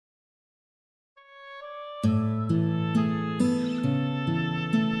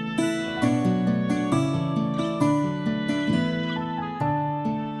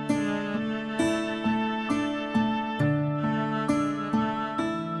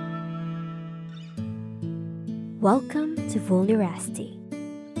Welcome to Vulnerasti,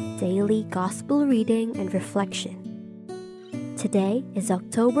 daily gospel reading and reflection. Today is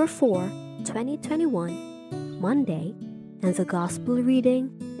October 4, 2021, Monday, and the gospel reading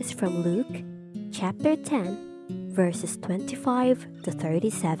is from Luke chapter 10, verses 25 to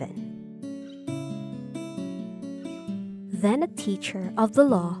 37. Then a teacher of the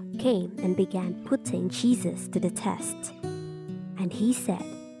law came and began putting Jesus to the test. And he said,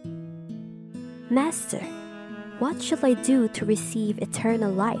 "Master, what shall I do to receive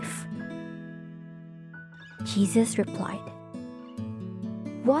eternal life?" Jesus replied,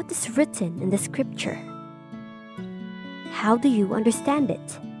 "What is written in the scripture? How do you understand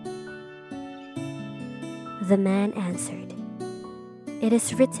it?" The man answered, "It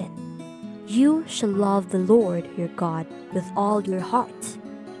is written, 'You shall love the Lord your God with all your heart,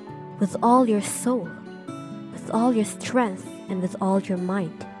 with all your soul, with all your strength, and with all your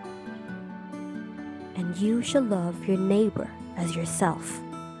mind. And you shall love your neighbor as yourself.'"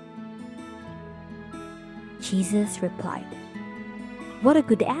 Jesus replied, "What a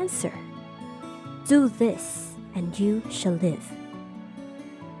good answer! Do this, and you shall live."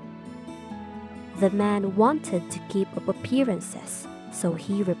 The man wanted to keep up appearances, so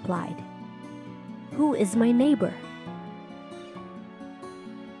he replied, "Who is my neighbor?"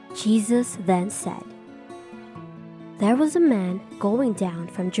 Jesus then said, "There was a man going down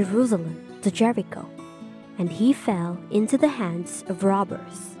from Jerusalem to Jericho, and he fell into the hands of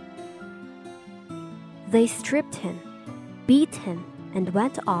robbers. They stripped him, beat him, and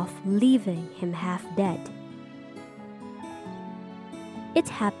went off, leaving him half dead. It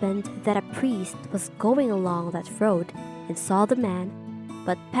happened that a priest was going along that road and saw the man,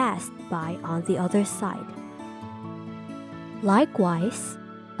 but passed by on the other side. Likewise,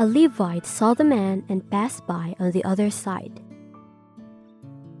 a Levite saw the man and passed by on the other side.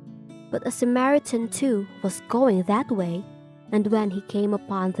 But a Samaritan too was going that way, and when he came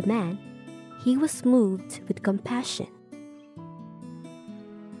upon the man, he was moved with compassion.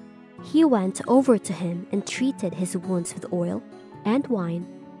 He went over to him and treated his wounds with oil and wine,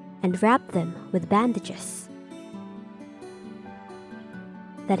 and wrapped them with bandages.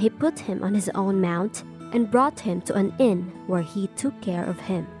 That he put him on his own mount and brought him to an inn where he took care of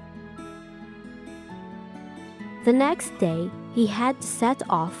him. The next day he had to set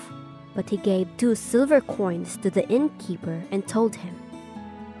off, but he gave 2 silver coins to the innkeeper and told him,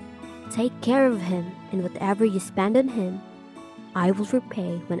 "Take care of him, and whatever you spend on him, I will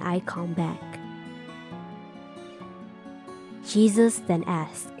repay when I come back." Jesus then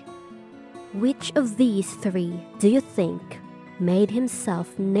asked, "Which of these 3 do you think made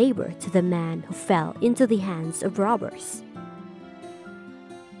himself neighbor to the man who fell into the hands of robbers?"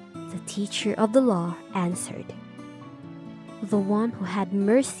 The teacher of the law answered, "The one who had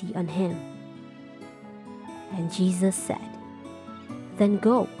mercy on him." And Jesus said, "Then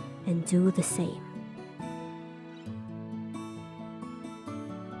go and do the same."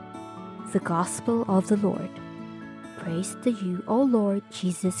 The Gospel of the Lord. Praise to you, O Lord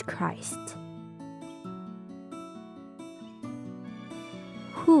Jesus Christ.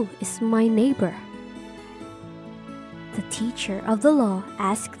 Who is my neighbor? The teacher of the law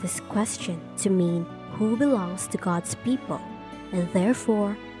asked this question to mean who belongs to God's people, and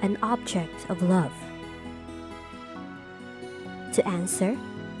therefore an object of love. To answer,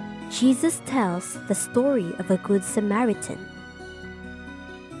 Jesus tells the story of a good Samaritan,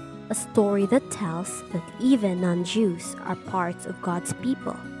 a story that tells that even non-Jews are part of God's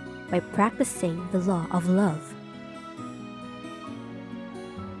people by practicing the law of love.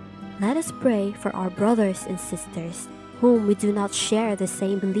 Let us pray for our brothers and sisters whom we do not share the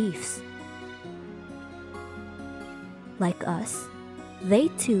same beliefs. Like us, they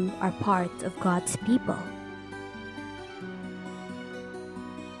too are part of God's people.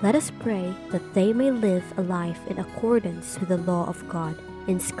 Let us pray that they may live a life in accordance with the law of God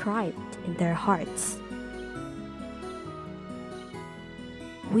inscribed in their hearts.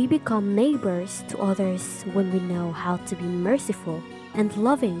 We become neighbors to others when we know how to be merciful and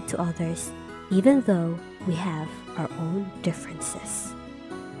loving to others, even though we have our own differences.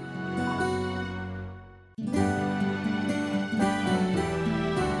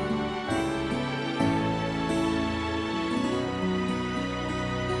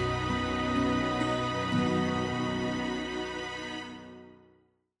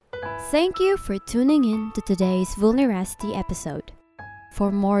 Thank you for tuning in to today's Vulnerasti episode. For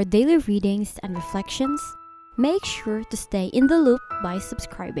more daily readings and reflections, make sure to stay in the loop by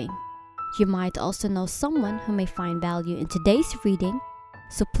subscribing. You might also know someone who may find value in today's reading,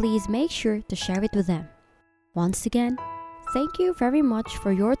 so please make sure to share it with them. Once again, thank you very much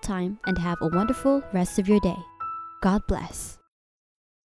for your time and have a wonderful rest of your day. God bless.